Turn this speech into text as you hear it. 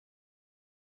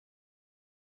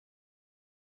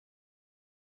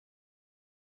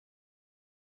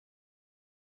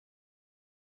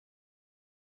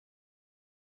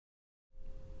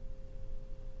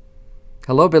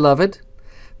Hello, beloved.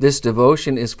 This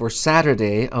devotion is for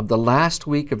Saturday of the last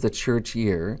week of the church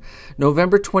year,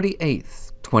 November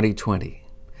 28th, 2020.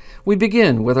 We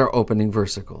begin with our opening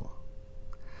versicle.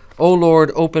 O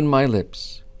Lord, open my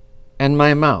lips, and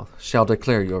my mouth shall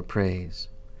declare your praise.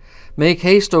 Make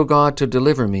haste, O God, to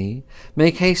deliver me.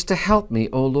 Make haste to help me,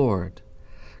 O Lord.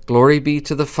 Glory be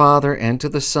to the Father, and to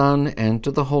the Son, and to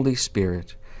the Holy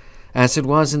Spirit, as it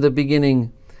was in the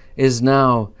beginning, is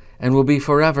now, and will be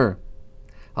forever.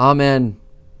 Amen.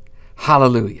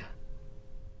 Hallelujah.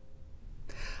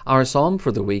 Our psalm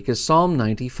for the week is Psalm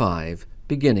 95,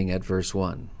 beginning at verse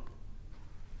 1.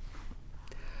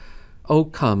 O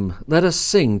come, let us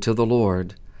sing to the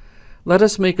Lord. Let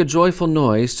us make a joyful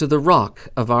noise to the rock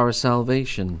of our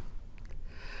salvation.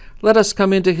 Let us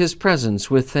come into his presence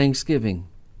with thanksgiving.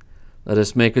 Let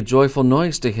us make a joyful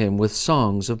noise to him with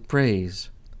songs of praise.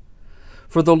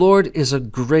 For the Lord is a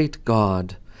great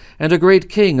God, and a great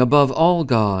King above all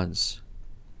gods.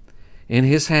 In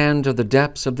his hand are the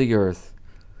depths of the earth.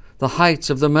 The heights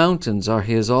of the mountains are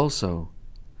his also.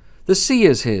 The sea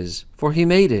is his, for he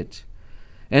made it,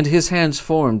 and his hands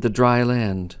formed the dry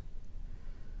land.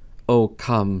 O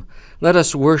come, let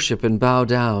us worship and bow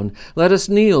down. Let us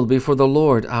kneel before the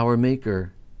Lord our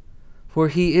Maker. For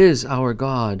he is our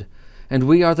God, and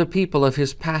we are the people of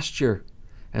his pasture,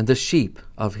 and the sheep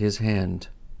of his hand.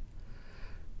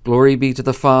 Glory be to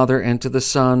the Father, and to the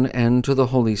Son, and to the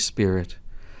Holy Spirit,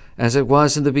 as it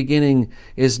was in the beginning,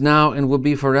 is now, and will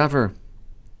be forever.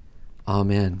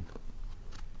 Amen.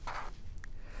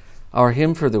 Our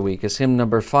hymn for the week is hymn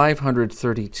number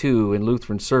 532 in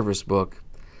Lutheran Service Book,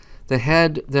 The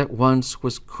Head That Once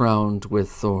Was Crowned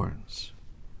with Thorns.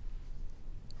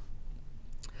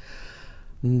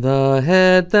 The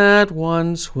head that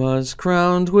once was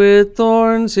crowned with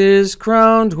thorns is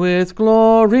crowned with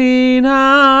glory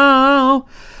now.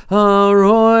 A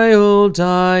royal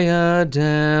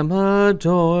diadem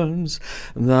adorns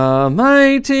the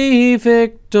mighty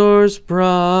victor's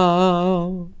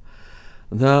brow.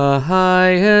 The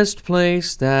highest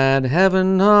place that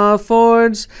heaven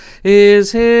affords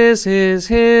is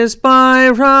his by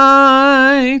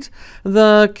right,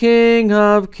 the King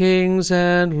of kings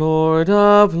and Lord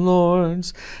of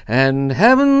lords, and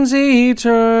heaven's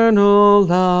eternal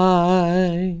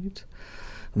light.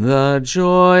 The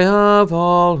joy of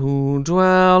all who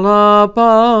dwell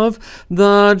above,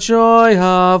 the joy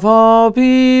of all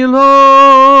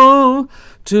below,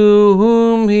 to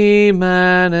whom he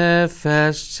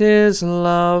manifests his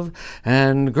love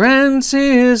and grants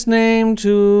his name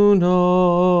to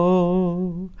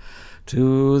know.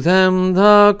 To them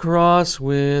the cross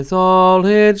with all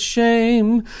its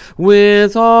shame,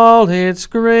 with all its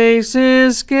grace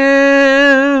is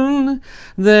given,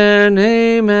 their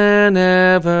name an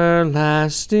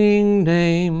everlasting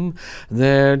name,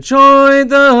 their joy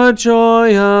the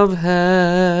joy of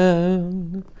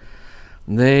heaven.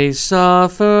 They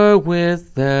suffer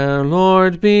with their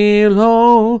Lord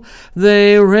below,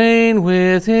 they reign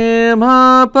with him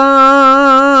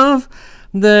above,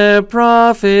 their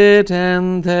profit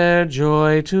and their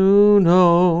joy to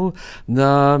know,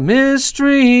 the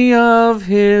mystery of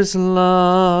his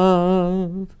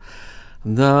love.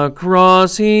 The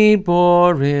cross he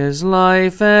bore is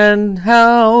life and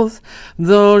health,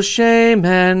 though shame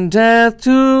and death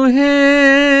to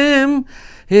him,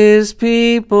 his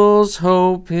people's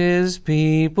hope, his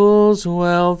people's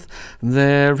wealth,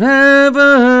 their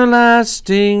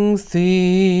everlasting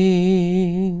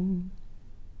theme.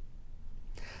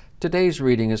 Today's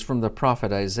reading is from the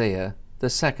prophet Isaiah, the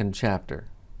 2nd chapter.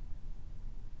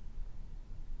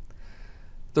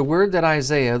 The word that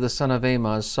Isaiah the son of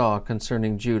Amoz saw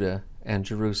concerning Judah and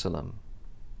Jerusalem.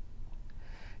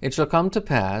 It shall come to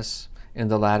pass in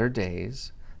the latter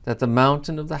days that the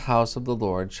mountain of the house of the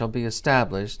Lord shall be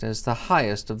established as the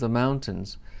highest of the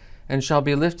mountains, and shall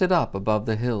be lifted up above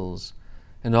the hills,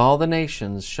 and all the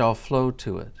nations shall flow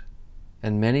to it.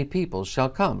 And many people shall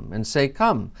come and say,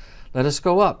 Come, let us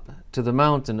go up to the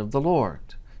mountain of the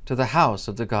Lord, to the house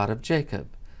of the God of Jacob,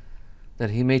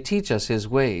 that he may teach us his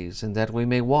ways, and that we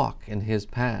may walk in his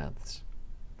paths.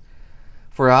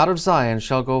 For out of Zion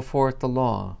shall go forth the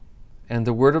law, and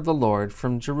the word of the Lord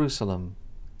from Jerusalem.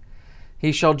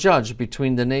 He shall judge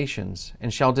between the nations,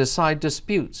 and shall decide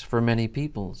disputes for many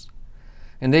peoples.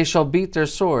 And they shall beat their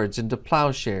swords into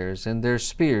plowshares, and their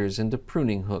spears into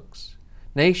pruning hooks.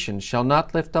 Nation shall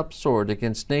not lift up sword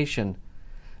against nation,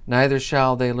 neither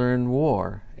shall they learn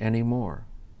war any more.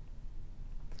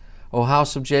 O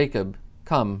house of Jacob,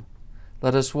 come,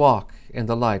 let us walk in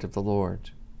the light of the Lord.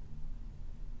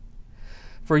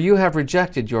 For you have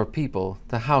rejected your people,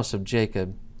 the house of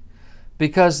Jacob.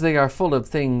 because they are full of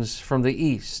things from the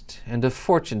east, and of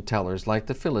fortune-tellers like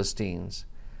the Philistines,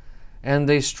 and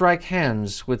they strike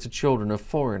hands with the children of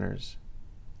foreigners.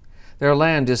 Their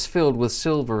land is filled with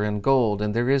silver and gold,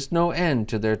 and there is no end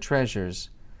to their treasures.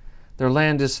 Their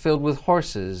land is filled with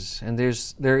horses, and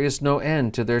there is no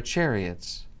end to their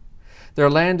chariots. Their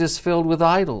land is filled with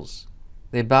idols.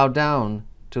 They bow down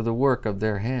to the work of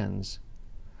their hands,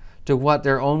 to what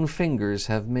their own fingers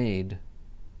have made.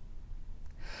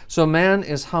 So man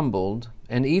is humbled,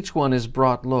 and each one is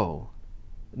brought low.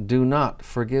 Do not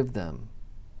forgive them.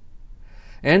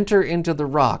 Enter into the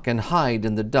rock and hide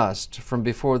in the dust from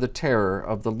before the terror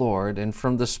of the Lord and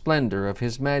from the splendor of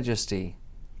his majesty.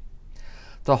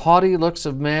 The haughty looks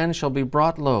of man shall be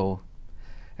brought low,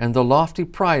 and the lofty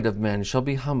pride of men shall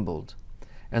be humbled,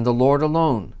 and the Lord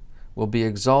alone will be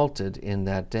exalted in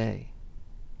that day.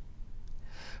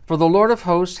 For the Lord of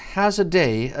hosts has a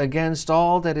day against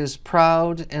all that is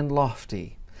proud and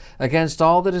lofty, against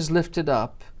all that is lifted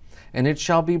up, and it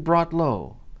shall be brought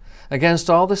low, against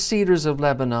all the cedars of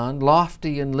Lebanon,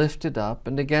 lofty and lifted up,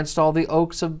 and against all the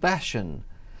oaks of Bashan,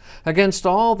 against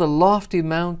all the lofty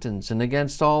mountains, and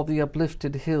against all the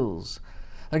uplifted hills,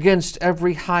 against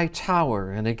every high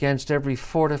tower, and against every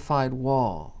fortified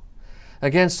wall,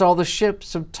 against all the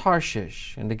ships of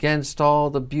Tarshish, and against all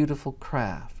the beautiful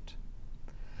craft.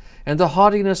 And the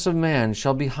haughtiness of man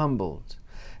shall be humbled,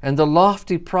 and the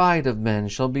lofty pride of men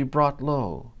shall be brought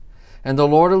low, and the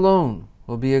Lord alone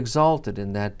will be exalted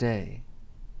in that day.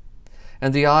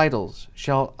 And the idols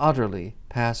shall utterly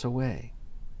pass away.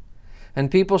 And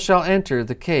people shall enter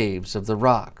the caves of the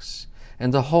rocks,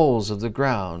 and the holes of the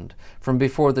ground, from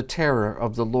before the terror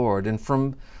of the Lord, and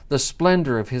from the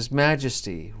splendor of his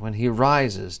majesty, when he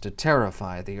rises to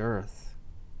terrify the earth.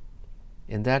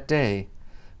 In that day,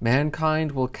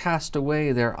 mankind will cast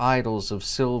away their idols of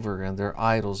silver and their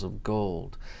idols of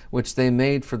gold, which they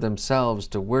made for themselves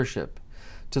to worship,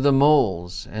 to the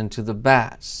moles and to the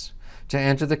bats, to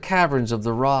enter the caverns of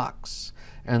the rocks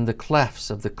and the clefts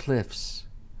of the cliffs.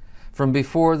 From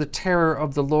before the terror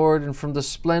of the Lord and from the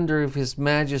splendor of his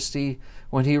majesty,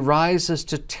 when he rises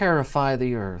to terrify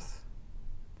the earth.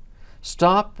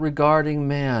 Stop regarding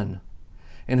man,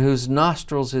 in whose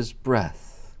nostrils is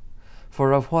breath,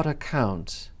 for of what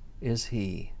account is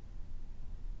he?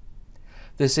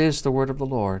 This is the word of the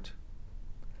Lord.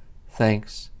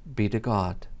 Thanks be to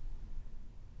God.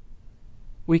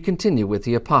 We continue with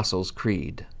the Apostles'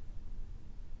 Creed.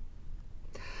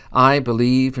 I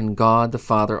believe in God the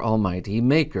Father Almighty,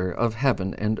 maker of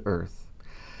heaven and earth,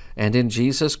 and in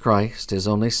Jesus Christ, his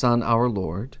only Son, our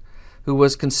Lord, who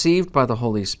was conceived by the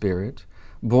Holy Spirit,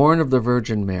 born of the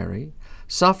Virgin Mary,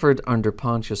 suffered under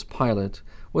Pontius Pilate,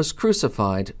 was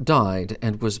crucified, died,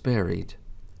 and was buried.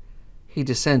 He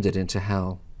descended into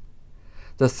hell.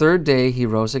 The third day he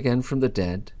rose again from the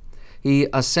dead. He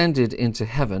ascended into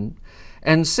heaven,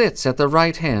 and sits at the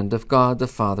right hand of God the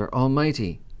Father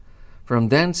Almighty. From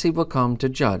thence he will come to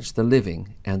judge the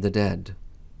living and the dead.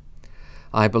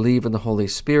 I believe in the Holy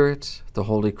Spirit, the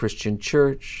holy Christian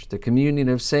Church, the communion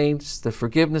of saints, the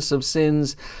forgiveness of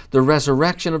sins, the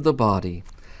resurrection of the body,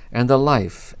 and the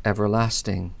life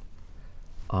everlasting.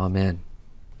 Amen.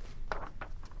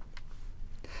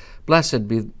 Blessed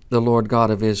be the Lord God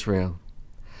of Israel,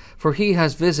 for he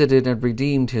has visited and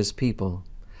redeemed his people,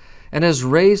 and has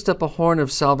raised up a horn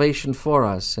of salvation for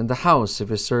us in the house of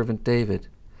his servant David,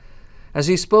 as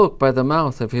he spoke by the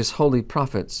mouth of his holy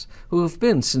prophets, who have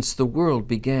been since the world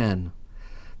began,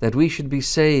 that we should be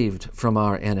saved from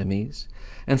our enemies,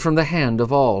 and from the hand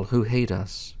of all who hate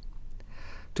us,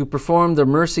 to perform the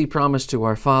mercy promised to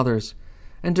our fathers,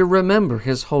 and to remember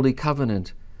his holy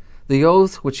covenant, the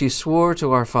oath which he swore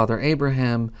to our father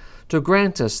Abraham, to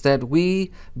grant us that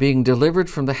we, being delivered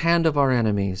from the hand of our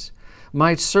enemies,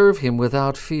 might serve him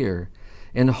without fear,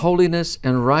 in holiness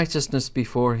and righteousness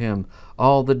before him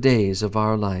all the days of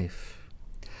our life.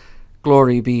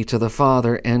 Glory be to the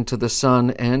Father, and to the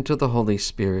Son, and to the Holy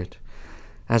Spirit,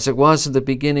 as it was in the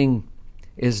beginning,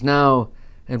 is now,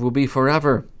 and will be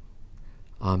forever.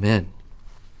 Amen.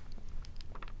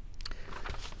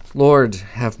 Lord,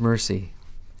 have mercy.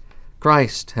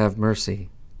 Christ, have mercy.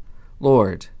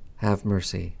 Lord, have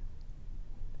mercy.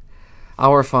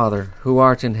 Our Father, who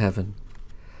art in heaven,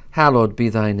 hallowed be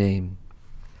thy name.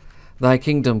 Thy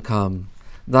kingdom come,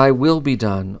 thy will be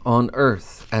done on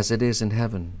earth as it is in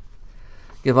heaven.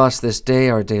 Give us this day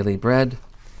our daily bread,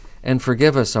 and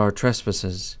forgive us our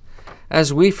trespasses,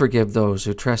 as we forgive those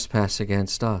who trespass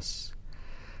against us.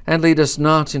 And lead us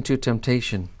not into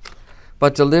temptation,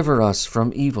 but deliver us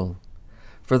from evil.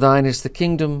 For thine is the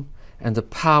kingdom, and the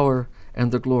power,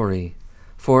 and the glory,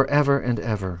 forever and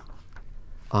ever.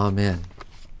 Amen.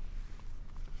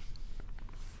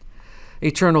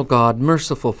 Eternal God,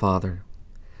 merciful Father,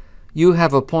 you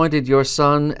have appointed your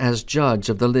Son as judge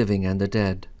of the living and the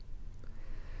dead.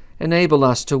 Enable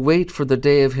us to wait for the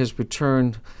day of his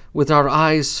return with our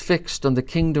eyes fixed on the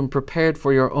kingdom prepared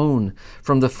for your own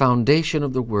from the foundation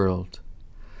of the world.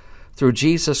 Through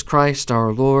Jesus Christ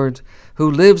our Lord, who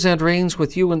lives and reigns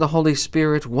with you in the Holy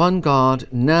Spirit, one God,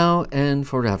 now and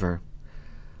forever.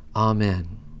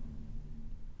 Amen.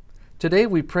 Today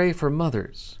we pray for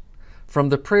mothers from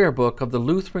the prayer book of the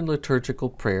Lutheran Liturgical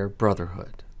Prayer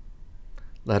Brotherhood.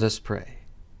 Let us pray.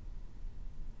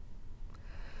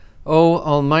 O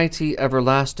Almighty,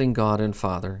 everlasting God and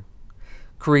Father,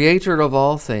 Creator of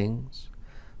all things,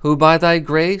 who by thy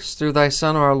grace, through thy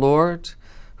Son our Lord,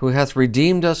 who hath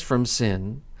redeemed us from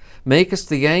sin, makest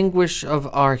the anguish of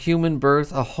our human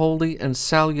birth a holy and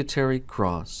salutary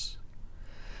cross.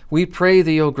 We pray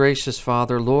thee, O gracious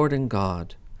Father, Lord and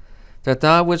God, that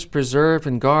thou wouldst preserve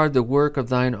and guard the work of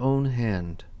thine own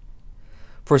hand.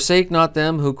 Forsake not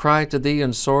them who cry to thee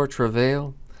in sore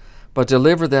travail, but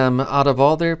deliver them out of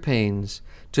all their pains,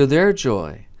 to their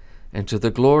joy and to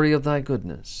the glory of thy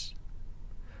goodness.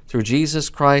 Through Jesus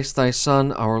Christ, thy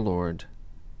Son, our Lord.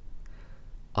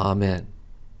 Amen.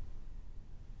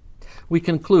 We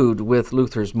conclude with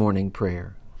Luther's morning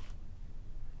prayer.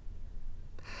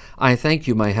 I thank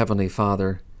you, my heavenly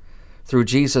Father, through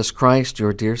Jesus Christ,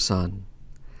 your dear Son,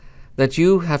 that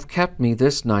you have kept me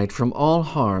this night from all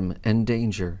harm and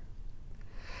danger.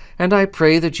 And I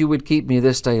pray that you would keep me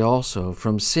this day also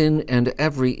from sin and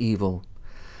every evil,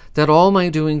 that all my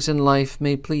doings in life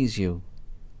may please you.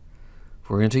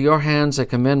 For into your hands I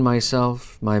commend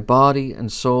myself, my body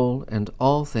and soul, and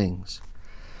all things.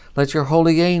 Let your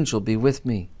holy angel be with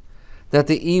me, that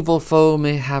the evil foe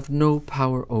may have no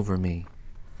power over me.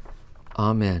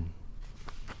 Amen.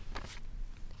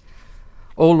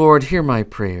 O Lord, hear my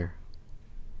prayer,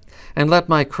 and let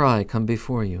my cry come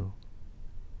before you.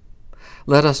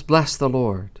 Let us bless the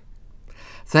Lord.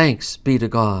 Thanks be to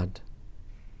God.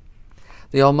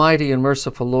 The Almighty and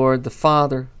merciful Lord, the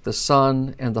Father, the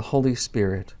Son, and the Holy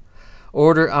Spirit,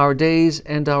 order our days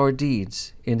and our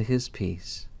deeds in his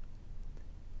peace.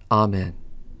 Amen.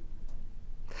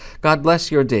 God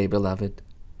bless your day, beloved.